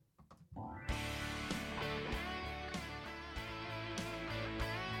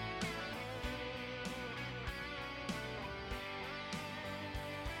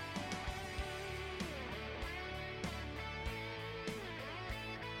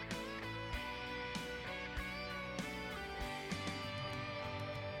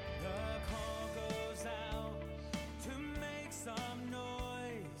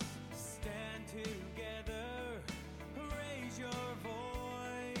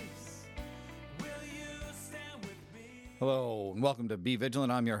Hello, and welcome to Be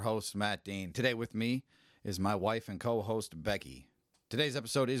Vigilant. I'm your host, Matt Dean. Today with me is my wife and co-host, Becky. Today's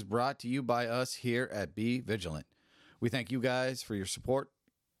episode is brought to you by us here at Be Vigilant. We thank you guys for your support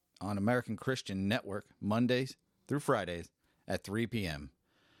on American Christian Network, Mondays through Fridays at 3 p.m.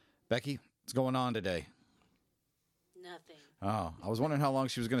 Becky, what's going on today? Nothing. Oh, I was wondering how long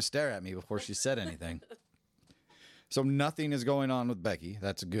she was going to stare at me before she said anything. So nothing is going on with Becky.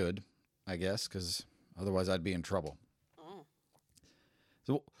 That's good, I guess, because otherwise I'd be in trouble. Oh.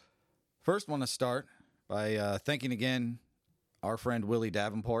 So first want to start by thanking again our friend Willie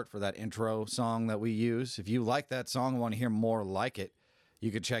Davenport for that intro song that we use. If you like that song and want to hear more like it,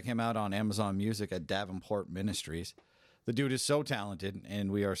 you could check him out on Amazon Music at Davenport Ministries. The dude is so talented,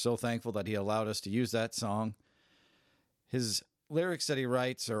 and we are so thankful that he allowed us to use that song. His lyrics that he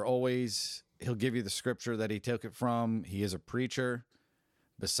writes are always, he'll give you the scripture that he took it from. He is a preacher,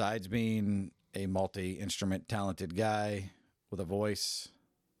 besides being a multi-instrument talented guy with a voice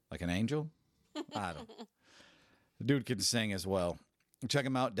like an angel. I don't know. The dude can sing as well. Check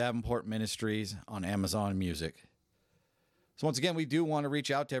him out, Davenport Ministries on Amazon Music. So once again, we do want to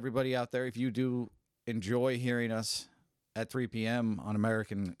reach out to everybody out there. If you do enjoy hearing us at 3 p.m. on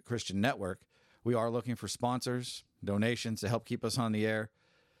American Christian Network, we are looking for sponsors, donations to help keep us on the air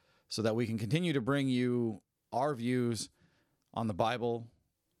so that we can continue to bring you our views on the Bible,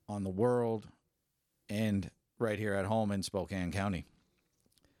 on the world, and right here at home in Spokane County.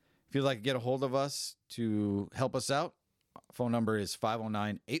 If you'd like to get a hold of us to help us out, phone number is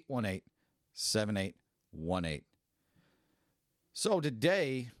 509-818-7818. So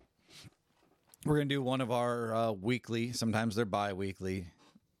today, we're going to do one of our weekly, sometimes they're bi-weekly.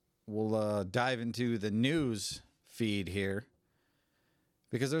 We'll dive into the news feed here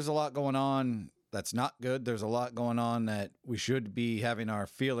because there's a lot going on that's not good. There's a lot going on that we should be having our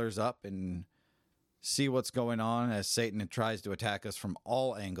feelers up and see what's going on as Satan tries to attack us from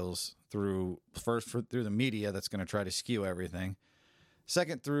all angles through the media that's going to try to skew everything.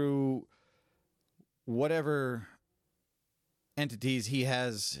 Second, through whatever entities he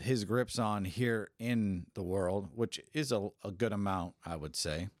has his grips on here in the world, which is a good amount, I would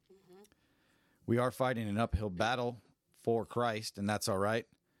say. Mm-hmm. We are fighting an uphill battle for Christ, and that's all right.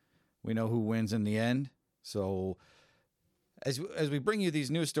 We know who wins in the end. So as we bring you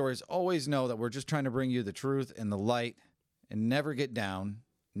these news stories, always know that we're just trying to bring you the truth and the light and never get down,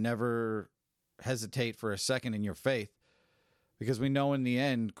 never hesitate for a second in your faith, because we know in the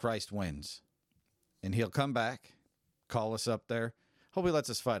end, Christ wins. And he'll come back, call us up there. Hope he lets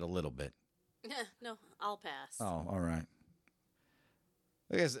us fight a little bit. No, I'll pass. Oh, all right.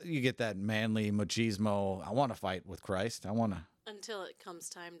 I guess you get that manly machismo. I want to fight with Christ. I want to. Until it comes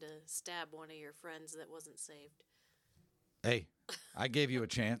time to stab one of your friends that wasn't saved. Hey, I gave you a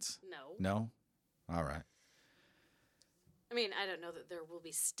chance. No. No? All right. I mean, I don't know that there will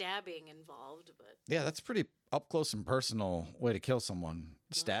be stabbing involved, but... Yeah, that's a pretty up close and personal way to kill someone,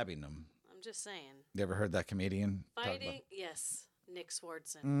 stabbing them. I'm just saying. You ever heard that comedian? Fighting? Yes. Nick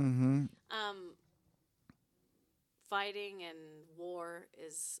Swardson. Mm-hmm. Fighting and war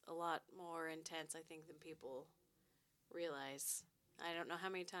is a lot more intense, I think, than people realize. I don't know how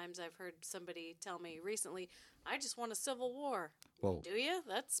many times I've heard somebody tell me recently, I just want a civil war. Whoa. Do you?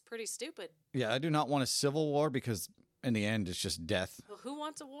 That's pretty stupid. Yeah, I do not want a civil war because in the end it's just death. Well, who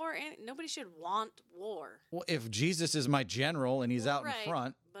wants a war? Nobody should want war. Well, if Jesus is my general and he's out in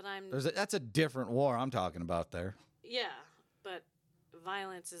front, but that's a different war I'm talking about there. Yeah, but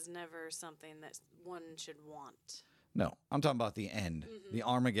violence is never something that one should want. No, I'm talking about the end, the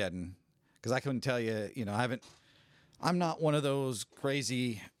Armageddon. Because I couldn't tell you, I'm not one of those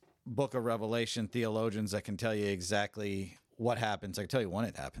crazy Book of Revelation theologians that can tell you exactly what happens. I can tell you when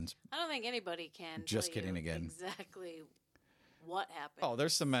it happens. I don't think anybody can. Just kidding again. Exactly what happened. Oh,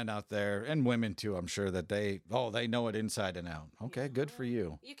 there's some men out there and women too. I'm sure that they know it inside and out. Okay, good for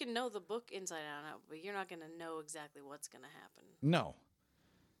you. You can know the book inside out, but you're not going to know exactly what's going to happen. No,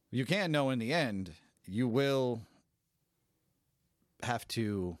 you can know in the end. You will have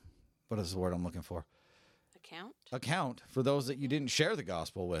to. What is the word I'm looking for? Account for those that you didn't share the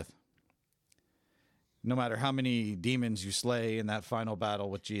gospel with. No matter how many demons you slay in that final battle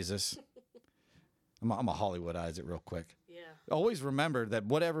with Jesus. I'm going to Hollywoodize it real quick. Yeah. Always remember that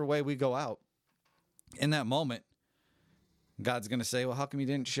whatever way we go out, in that moment, God's going to say, well, how come you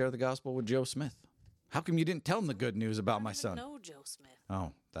didn't share the gospel with Joe Smith? How come you didn't tell him the good news about my son? I don't know Joe Smith.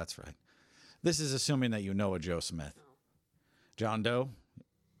 Oh, that's right. This is assuming that you know a Joe Smith. Oh. John Doe?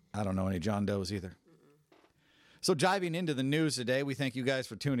 I don't know any John Does either. So diving into the news today, we thank you guys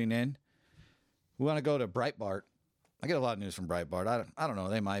for tuning in. We want to go to Breitbart. I get a lot of news from Breitbart. I don't know.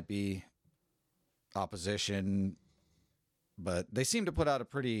 They might be opposition, but they seem to put out a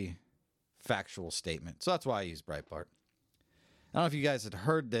pretty factual statement. So that's why I use Breitbart. I don't know if you guys had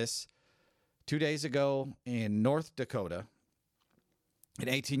heard this. 2 days ago in North Dakota, an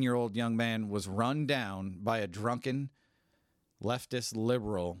 18-year-old young man was run down by a drunken leftist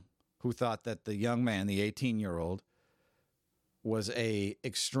liberal who thought that the young man, the 18-year-old, was a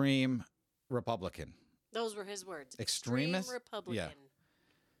extreme Republican. Those were his words. Extremist? Extreme Republican. Yeah.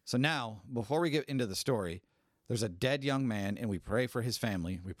 So now, before we get into the story, there's a dead young man, and we pray for his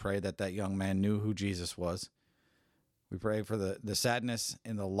family. We pray that that young man knew who Jesus was. We pray for the sadness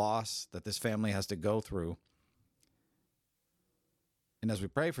and the loss that this family has to go through. And as we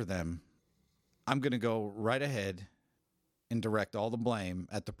pray for them, I'm going to go right ahead and direct all the blame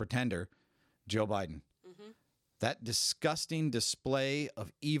at the pretender, Joe Biden. Mm-hmm. That disgusting display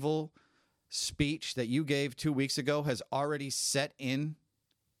of evil speech that you gave 2 weeks ago has already set in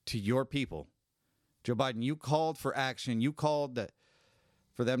to your people. Joe Biden, you called for action. You called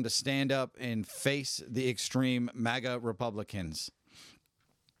for them to stand up and face the extreme MAGA Republicans.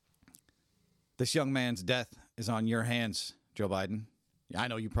 This young man's death is on your hands, Joe Biden. I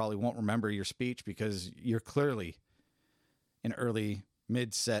know you probably won't remember your speech because you're clearly in early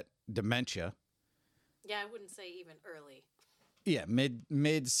mid-set dementia. Yeah, I wouldn't say even early. Yeah,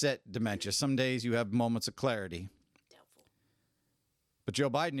 mid-set dementia. Some days you have moments of clarity. Doubtful. But Joe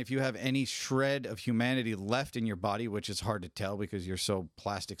Biden, if you have any shred of humanity left in your body, which is hard to tell because you're so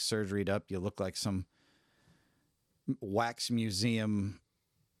plastic surgeryed up, you look like some wax museum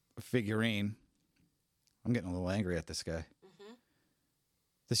figurine. I'm getting a little angry at this guy. Mm-hmm.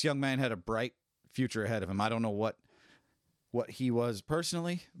 This young man had a bright future ahead of him. I don't know what he was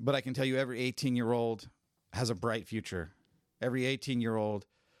personally, but I can tell you every 18-year-old has a bright future. Every 18-year-old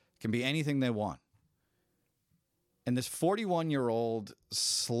can be anything they want. And this 41-year-old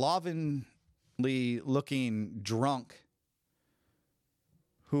slovenly looking drunk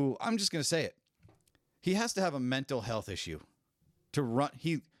who, I'm just going to say it, he has to have a mental health issue to run.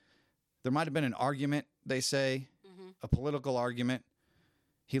 There might have been an argument, they say, a political argument.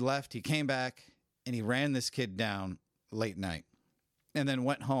 He left, he came back, and he ran this kid down late night and then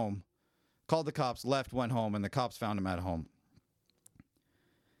went home, called the cops, left, went home, and the cops found him at home.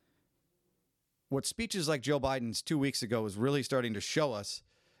 What speeches like Joe Biden's 2 weeks ago is really starting to show us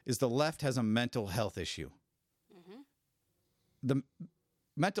is the left has a mental health issue. Mm-hmm. The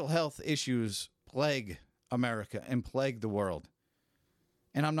mental health issues plague America and plague the world.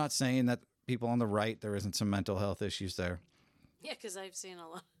 And I'm not saying that people on the right, there isn't some mental health issues there. Yeah, because I've seen a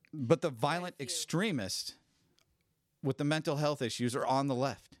lot. But the violent extremists with the mental health issues are on the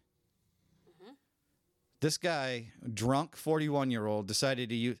left. Mm-hmm. This guy, drunk 41-year-old, decided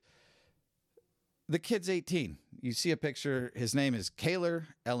to use... The kid's 18. You see a picture. His name is Kaylor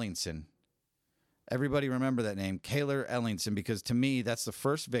Ellingson. Everybody remember that name, Kaylor Ellingson, because to me, that's the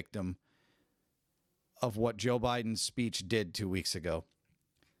first victim of what Joe Biden's speech did 2 weeks ago.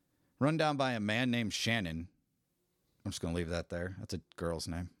 Run down by a man named Shannon. I'm just going to leave that there. That's a girl's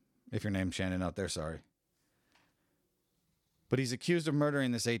name. If your name's Shannon out there, sorry. But he's accused of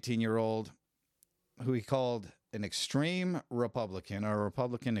murdering this 18-year-old who he called an extreme Republican or a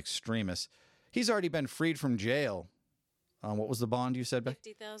Republican extremist. He's already been freed from jail. What was the bond you said, Beck?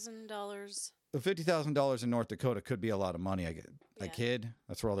 $50,000. The $50,000 in North Dakota could be a lot of money. A kid,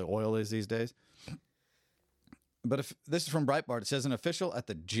 that's where all the oil is these days. But if this is from Breitbart, it says an official at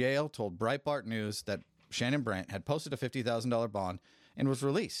the jail told Breitbart News that Shannon Brandt had posted a $50,000 bond and was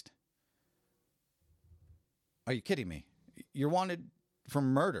released. Are you kidding me? You're wanted for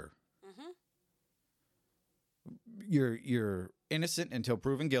murder. Mm-hmm. You're innocent until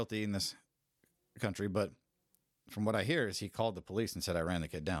proven guilty in this country, but from what I hear is he called the police and said, I ran the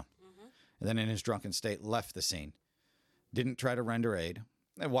kid down. Mm-hmm. And then in his drunken state left the scene. Didn't try to render aid.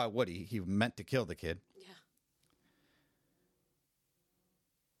 And why would he? He meant to kill the kid.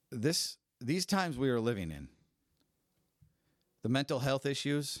 Yeah. These times we are living in, the mental health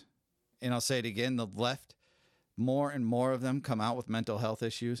issues, and I'll say it again, the left, more and more of them come out with mental health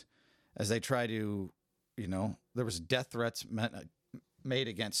issues as they try to, there was death threats made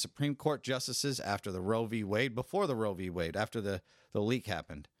against Supreme Court justices after the Roe v. Wade, before the Roe v. Wade, after the leak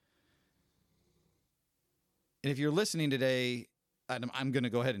happened. And if you're listening today, I'm going to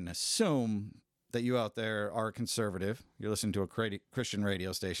go ahead and assume that you out there are conservative. You're listening to a Christian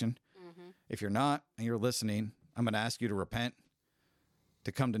radio station. Mm-hmm. If you're not and you're listening, I'm going to ask you to repent,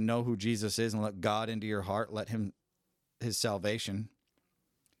 to come to know who Jesus is and let God into your heart, let his salvation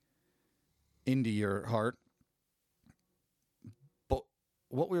into your heart.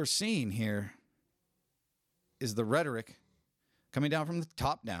 What we're seeing here is the rhetoric coming down from the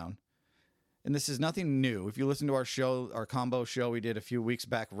top down And this is nothing new. If you listen to our show, our combo show we did a few weeks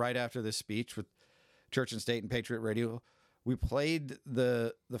back, right after this speech with Church and State and Patriot Radio, we played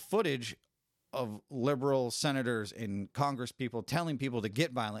the footage of liberal senators and Congress people telling people to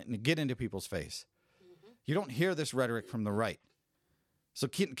get violent and to get into people's face. You don't hear this rhetoric from the right. So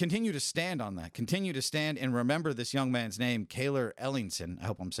continue to stand on that. Continue to stand and remember this young man's name, Kaylor Ellingson. I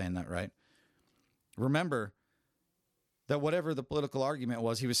hope I'm saying that right. Remember that whatever the political argument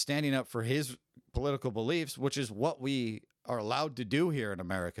was, he was standing up for his political beliefs, which is what we are allowed to do here in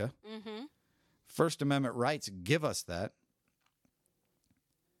America. Mm-hmm. First Amendment rights give us that.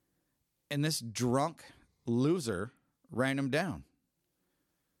 And this drunk loser ran him down.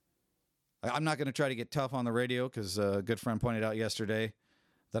 I'm not going to try to get tough on the radio because a good friend pointed out yesterday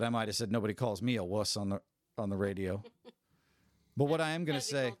that I might have said nobody calls me a wuss on the radio. But what I am going to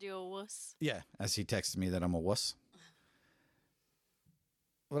say, he called you a wuss. Yeah, as he texted me that I'm a wuss.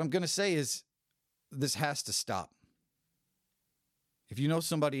 What I'm going to say is this has to stop. If you know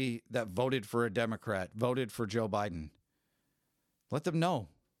somebody that voted for a Democrat, voted for Joe Biden, let them know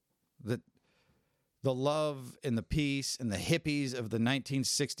that the love and the peace and the hippies of the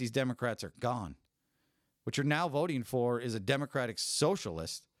 1960s Democrats are gone. What you're now voting for is a democratic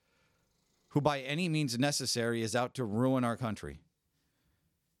socialist who by any means necessary is out to ruin our country.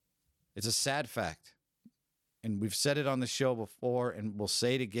 It's a sad fact. And we've said it on the show before, and we'll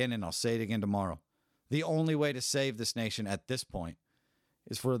say it again, and I'll say it again tomorrow. The only way to save this nation at this point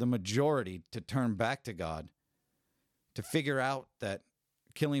is for the majority to turn back to God, to figure out that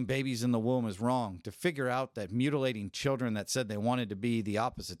killing babies in the womb is wrong, to figure out that mutilating children that said they wanted to be the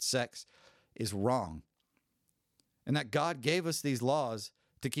opposite sex is wrong, and that God gave us these laws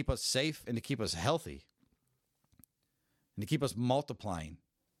to keep us safe and to keep us healthy and to keep us multiplying.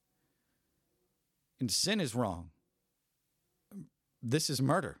 And sin is wrong. This is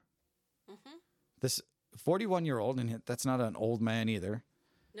murder. Mm-hmm. This 41-year-old, and that's not an old man either.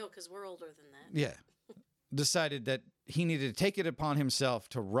 No, because we're older than that. Yeah. Decided that he needed to take it upon himself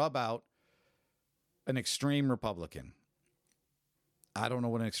to rub out an extreme Republican. I don't know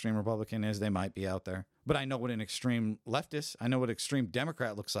what an extreme Republican is. They might be out there. But I know what an extreme leftist, I know what extreme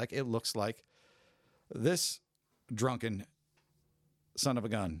Democrat looks like. It looks like this drunken son of a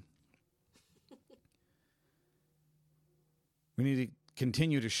gun. We need to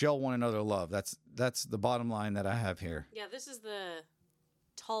continue to show one another love. That's the bottom line that I have here. Yeah, this is the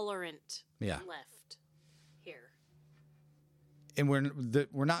tolerant left here. And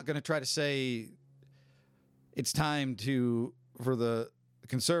we're not going to try to say it's time for the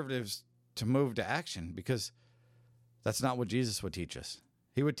conservatives to move to action, because that's not what Jesus would teach us.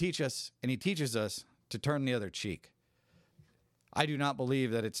 He would teach us, and he teaches us, to turn the other cheek. I do not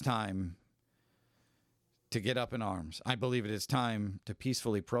believe that it's time to get up in arms. I believe it is time to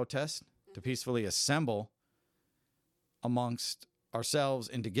peacefully protest, to peacefully assemble amongst ourselves,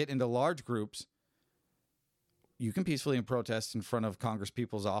 and to get into large groups. You can peacefully protest in front of Congress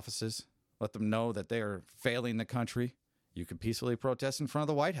people's offices. Let them know that they are failing the country. You can peacefully protest in front of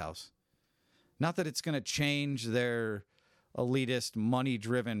the White House. Not that it's going to change their elitist,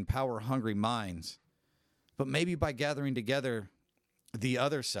 money-driven, power-hungry minds, but maybe by gathering together the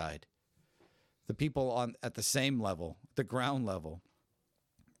other side, the people at the same level, the ground level,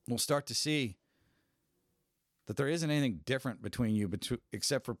 we'll start to see that there isn't anything different between you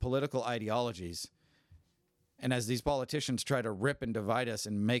except for political ideologies. And as these politicians try to rip and divide us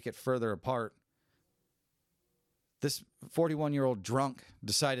and make it further apart, this 41-year-old drunk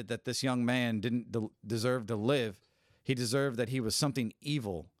decided that this young man didn't deserve to live. He deserved that he was something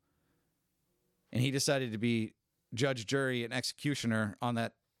evil. And he decided to be judge, jury, and executioner on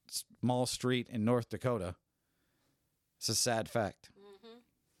that small street in North Dakota. It's a sad fact. Mm-hmm.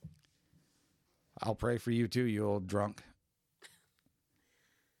 I'll pray for you too, you old drunk.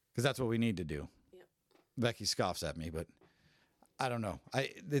 Because that's what we need to do. Yep. Becky scoffs at me, but I don't know.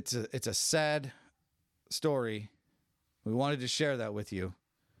 It's a sad story. We wanted to share that with you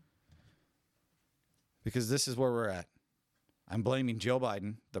because this is where we're at. I'm blaming Joe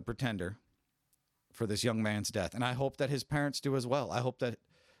Biden, the pretender, for this young man's death. And I hope that his parents do as well. I hope that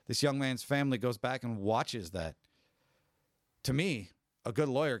this young man's family goes back and watches that. To me, a good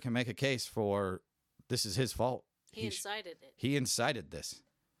lawyer can make a case for this is his fault. He incited it. He incited this.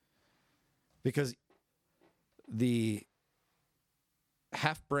 Because the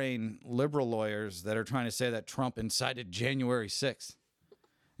half-brain liberal lawyers that are trying to say that Trump incited January 6th,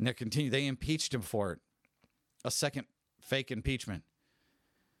 and they impeached him for it. A second fake impeachment.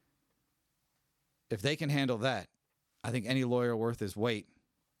 If they can handle that, I think any lawyer worth his weight,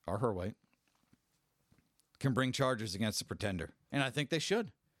 or her weight, can bring charges against the pretender. And I think they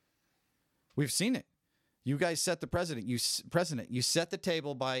should. We've seen it. You guys set the president. You set the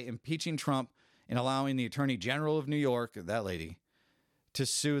table by impeaching Trump and allowing the Attorney General of New York, that lady, to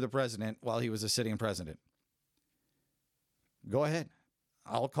sue the president while he was a sitting president. Go ahead.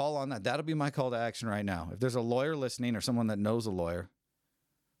 I'll call on that. That'll be my call to action right now. If there's a lawyer listening or someone that knows a lawyer,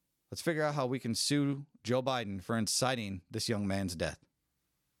 let's figure out how we can sue Joe Biden for inciting this young man's death.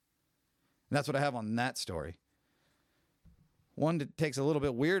 And that's what I have on that story. One that takes a little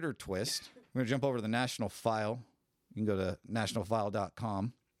bit weirder twist. I'm going to jump over to the National File. You can go to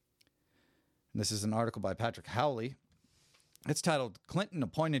nationalfile.com. And this is an article by Patrick Howley. It's titled, Clinton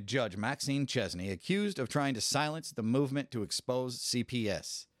appointed Judge Maxine Chesney accused of trying to silence the movement to expose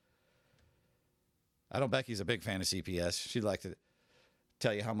CPS. I know Becky's a big fan of CPS. She'd like to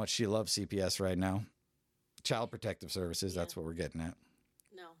tell you how much she loves CPS right now. Child Protective Services, that's what we're getting at.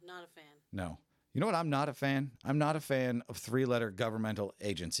 No, not a fan. No. You know what I'm not a fan? I'm not a fan of three-letter governmental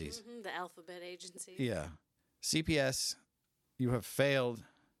agencies. Mm-hmm, the alphabet agency. Yeah. CPS, you have failed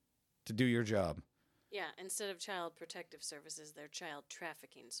to do your job. Yeah, instead of Child Protective Services, they're Child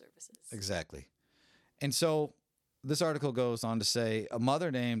Trafficking Services. Exactly. And so this article goes on to say, a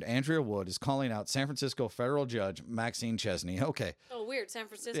mother named Andrea Wood is calling out San Francisco federal judge Maxine Chesney. Okay. Oh, weird. San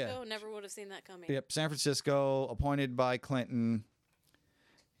Francisco? Yeah. Never would have seen that coming. Yep. San Francisco, appointed by Clinton.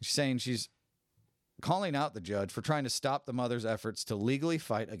 She's saying she's calling out the judge for trying to stop the mother's efforts to legally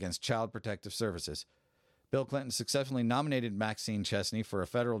fight against Child Protective Services. Bill Clinton successfully nominated Maxine Chesney for a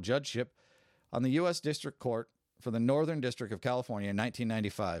federal judgeship on the U.S. District Court for the Northern District of California in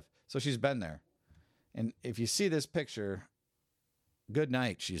 1995. So she's been there. And if you see this picture, good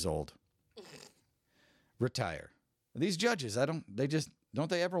night, she's old. Retire. These judges, don't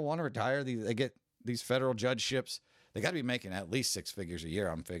they ever want to retire? They get these federal judgeships. They got to be making at least six figures a year,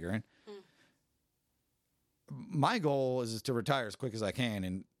 I'm figuring. My goal is to retire as quick as I can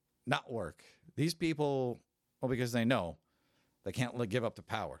and not work. These people, well, because they know they can't give up the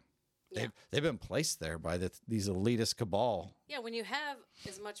power. Yeah. They've been placed there by these elitist cabal. Yeah, when you have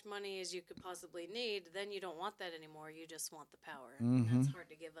as much money as you could possibly need, then you don't want that anymore. You just want the power. Mm-hmm. That's hard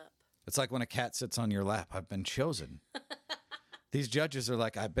to give up. It's like when a cat sits on your lap. I've been chosen. These judges are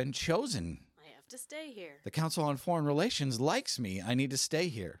like, I've been chosen. I have to stay here. The Council on Foreign Relations likes me. I need to stay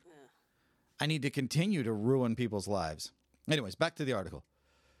here. I need to continue to ruin people's lives. Anyways, back to the article.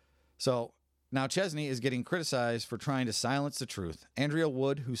 So now Chesney is getting criticized for trying to silence the truth. Andrea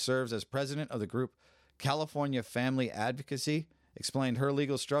Wood, who serves as president of the group California Family Advocacy, explained her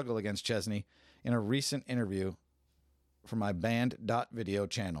legal struggle against Chesney in a recent interview for my Band.video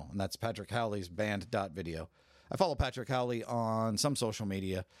channel. And that's Patrick Howley's Band.video. I follow Patrick Howley on some social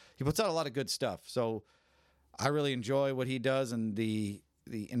media. He puts out a lot of good stuff. So I really enjoy what he does and the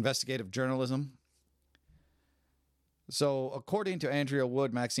investigative journalism. So, according to Andrea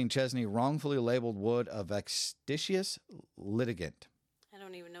Wood, Maxine Chesney wrongfully labeled Wood a vexatious litigant. I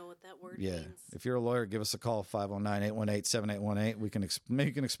don't even know what that word means. If you're a lawyer, give us a call, 509-818-7818. Maybe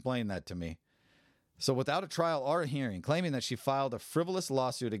you can explain that to me. So, without a trial or a hearing, claiming that she filed a frivolous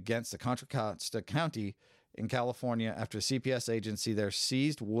lawsuit against the Contra Costa County in California after a CPS agency there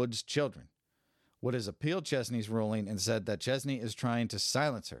seized Wood's children. Wood has appealed Chesney's ruling and said that Chesney is trying to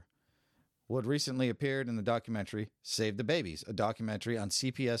silence her. Wood recently appeared in the documentary Save the Babies, a documentary on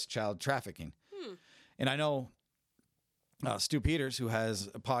CPS child trafficking. And I know Stu Peters, who has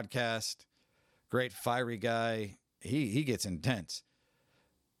a podcast, great fiery guy, he gets intense.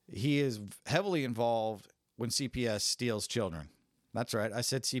 He is heavily involved when CPS steals children. That's right, I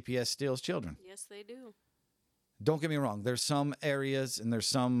said CPS steals children. Yes, they do. Don't get me wrong. There's some areas and there's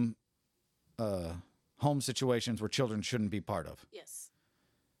some home situations where children shouldn't be part of. Yes.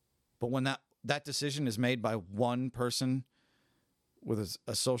 But when that decision is made by one person with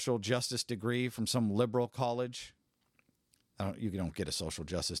a social justice degree from some liberal college, you don't get a social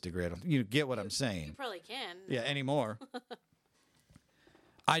justice degree. You get what I'm saying. You probably can. Yeah, anymore.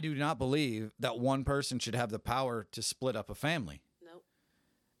 I do not believe that one person should have the power to split up a family. Nope.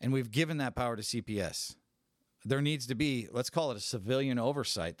 And we've given that power to CPS. There needs to be, let's call it a civilian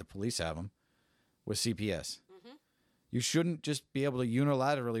oversight. The police have them with CPS. You shouldn't just be able to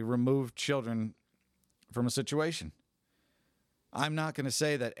unilaterally remove children from a situation. I'm not going to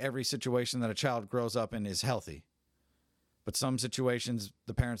say that every situation that a child grows up in is healthy, but some situations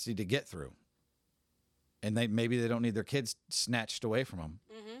the parents need to get through. And maybe they don't need their kids snatched away from them.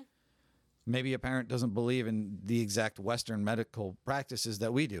 Mm-hmm. Maybe a parent doesn't believe in the exact Western medical practices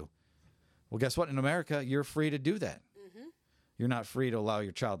that we do. Well, guess what? In America, you're free to do that. Mm-hmm. You're not free to allow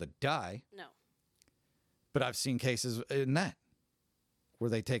your child to die. No. But I've seen cases in that where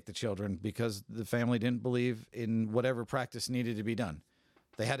they take the children because the family didn't believe in whatever practice needed to be done.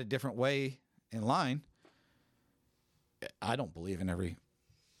 they had a different way in line. I don't believe in every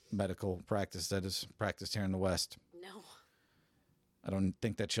medical practice that is practiced here in the West. No. I don't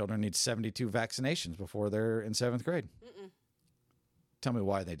think that children need 72 vaccinations before they're in 7th grade. Mm-mm. Tell me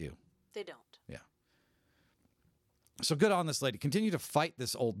why they do. They don't. Yeah. So good on this lady. Continue to fight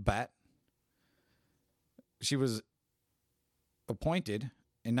this old bat. She was appointed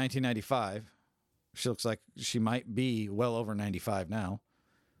in 1995. She looks like she might be well over 95 now.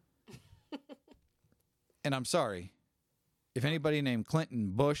 And I'm sorry. If anybody named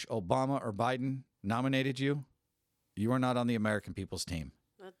Clinton, Bush, Obama, or Biden nominated you, you are not on the American people's team.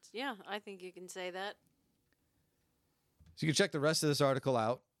 Yeah, I think you can say that. So you can check the rest of this article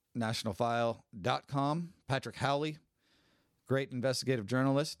out, nationalfile.com. Patrick Howley, great investigative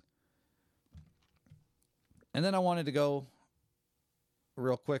journalist. And then I wanted to go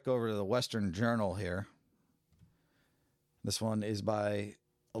real quick over to the Western Journal here. This one is by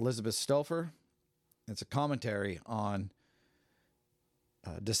Elizabeth Stouffer. It's a commentary on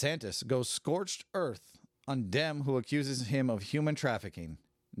DeSantis goes scorched earth on Dem who accuses him of human trafficking.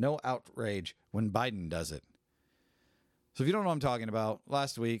 No outrage when Biden does it. So if you don't know what I'm talking about,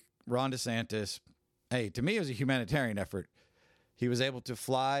 last week, Ron DeSantis, hey, to me it was a humanitarian effort. He was able to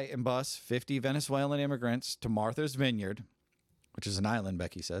fly and bus 50 Venezuelan immigrants to Martha's Vineyard, which is an island,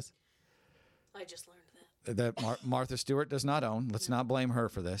 Becky says. I just learned that. That Martha Stewart does not own. Let's not blame her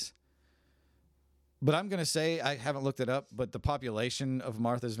for this. But I'm going to say, I haven't looked it up, but the population of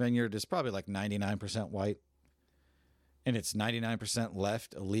Martha's Vineyard is probably like 99% white. And it's 99%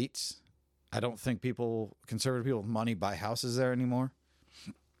 left elites. I don't think conservative people with money buy houses there anymore.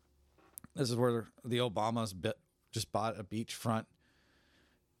 This is where the Obamas just bought a beachfront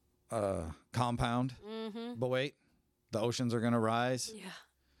compound. Mm-hmm. But wait, the oceans are going to rise. Yeah.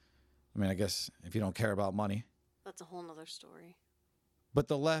 I mean, I guess if you don't care about money. That's a whole nother story. But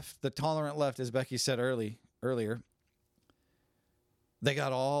the left, the tolerant left, as Becky said earlier, they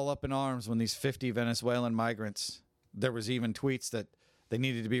got all up in arms when these 50 Venezuelan migrants, there was even tweets that they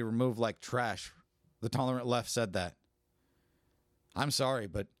needed to be removed like trash. The tolerant left said that. I'm sorry,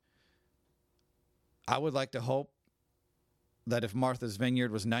 but I would like to hope that if Martha's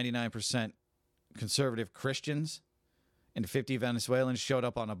Vineyard was 99% conservative Christians and 50 Venezuelans showed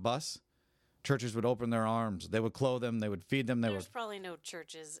up on a bus, churches would open their arms. They would clothe them. They would feed them. There's probably no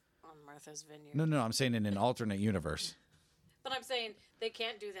churches on Martha's Vineyard. No. I'm saying in an alternate universe. But I'm saying they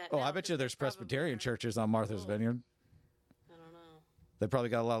can't do that. Oh, I bet you there's Presbyterian churches on Martha's Vineyard. I don't know. They probably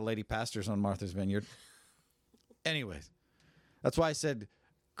got a lot of lady pastors on Martha's Vineyard. Anyways, that's why I said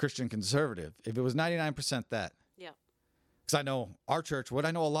Christian conservative. If it was 99% that. Yeah. Because I know our church would.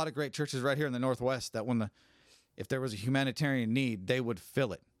 I know a lot of great churches right here in the Northwest that if there was a humanitarian need, they would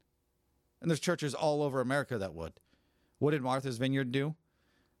fill it. And there's churches all over America that would. What did Martha's Vineyard do?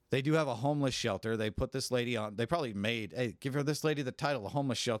 They do have a homeless shelter. They put this lady on. They probably give this lady the title, a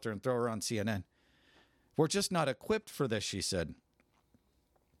homeless shelter, and throw her on CNN. We're just not equipped for this, she said.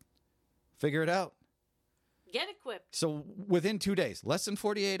 Figure it out. Get equipped. So within 2 days, less than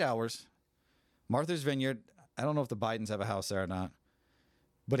 48 hours, Martha's Vineyard, I don't know if the Bidens have a house there or not,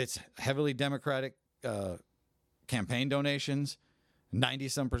 but it's heavily Democratic campaign donations.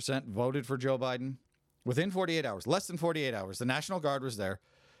 90-some% voted for Joe Biden. Within 48 hours, less than 48 hours, the National Guard was there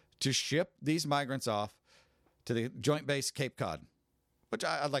to ship these migrants off to the Joint Base Cape Cod, which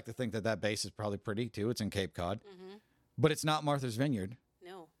I'd like to think that base is probably pretty, too. It's in Cape Cod. Mm-hmm. But it's not Martha's Vineyard.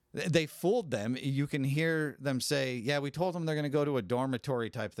 No. They fooled them. You can hear them say, yeah, we told them they're going to go to a dormitory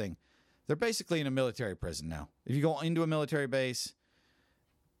type thing. They're basically in a military prison now. If you go into a military base,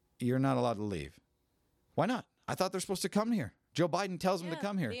 you're not allowed to leave. Why not? I thought they're supposed to come here. Joe Biden tells them to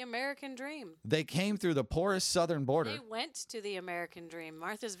come here. The American dream. They came through the porous southern border. They went to the American dream.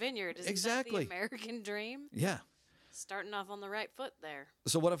 Martha's Vineyard. Isn't Exactly. that the American dream? Yeah. Starting off on the right foot there.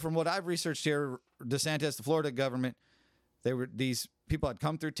 So from what I've researched here, DeSantis, the Florida government, these people had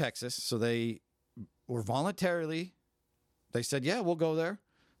come through Texas, so they were voluntarily, they said, yeah, we'll go there.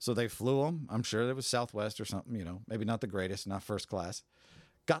 So they flew them. I'm sure it was Southwest or something, maybe not the greatest, not first class.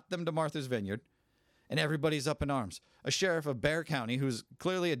 Got them to Martha's Vineyard. And everybody's up in arms. A sheriff of Bexar County, who's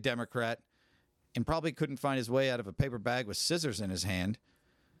clearly a Democrat and probably couldn't find his way out of a paper bag with scissors in his hand.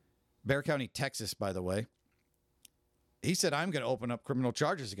 Bexar County, Texas, by the way. He said, I'm going to open up criminal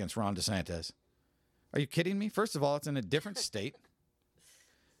charges against Ron DeSantis. Are you kidding me? First of all, it's in a different state.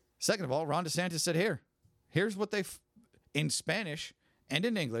 Second of all, Ron DeSantis said, here's what in Spanish and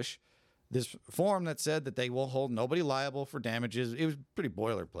in English, this form that said that they will hold nobody liable for damages. It was pretty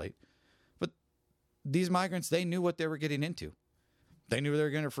boilerplate. These migrants, they knew what they were getting into. They knew they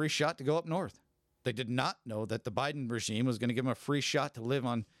were getting a free shot to go up north. They did not know that the Biden regime was going to give them a free shot to live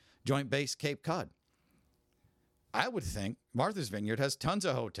on Joint Base Cape Cod. I would think Martha's Vineyard has tons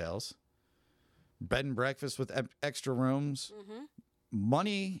of hotels, bed and breakfast with extra rooms,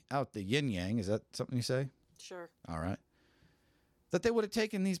 money out the yin yang. Is that something you say? Sure. All right. That they would have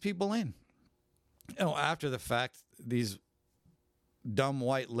taken these people in. After the fact, these dumb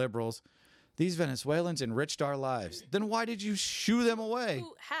white liberals, these Venezuelans enriched our lives. Then why did you shoo them away?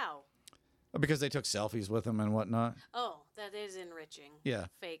 How? Because they took selfies with them and whatnot. Oh, that is enriching. Yeah.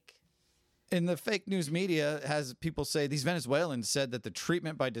 Fake. And the fake news media has people say these Venezuelans said that the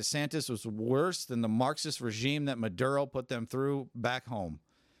treatment by DeSantis was worse than the Marxist regime that Maduro put them through back home.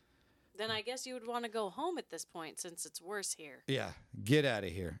 Then I guess you would want to go home at this point since it's worse here. Yeah, get out of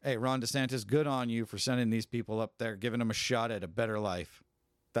here. Hey, Ron DeSantis, good on you for sending these people up there, giving them a shot at a better life.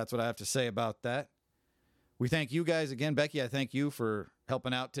 That's what I have to say about that. We thank you guys again. Becky, I thank you for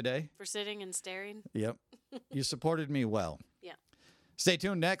helping out today. For sitting and staring? Yep. You supported me well. Yeah. Stay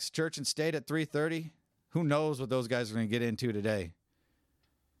tuned next. Church and State at 3:30. Who knows what those guys are going to get into today.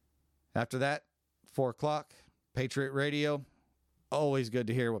 After that, 4 o'clock, Patriot Radio. Always good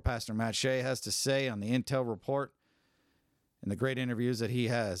to hear what Pastor Matt Shea has to say on the Intel Report and the great interviews that he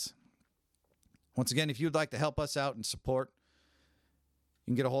has. Once again, if you'd like to help us out and support,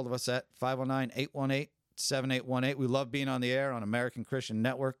 you can get a hold of us at 509-818-7818. We love being on the air on American Christian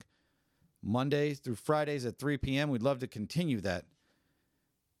Network, Mondays through Fridays at 3 p.m. We'd love to continue that.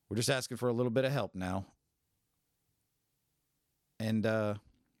 We're just asking for a little bit of help now. And,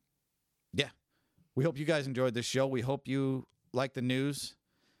 yeah, we hope you guys enjoyed this show. We hope you like the news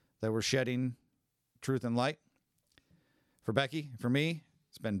that we're shedding truth and light. For Becky, for me,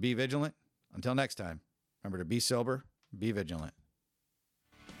 it's been Be Vigilant. Until next time, remember to be sober, be vigilant.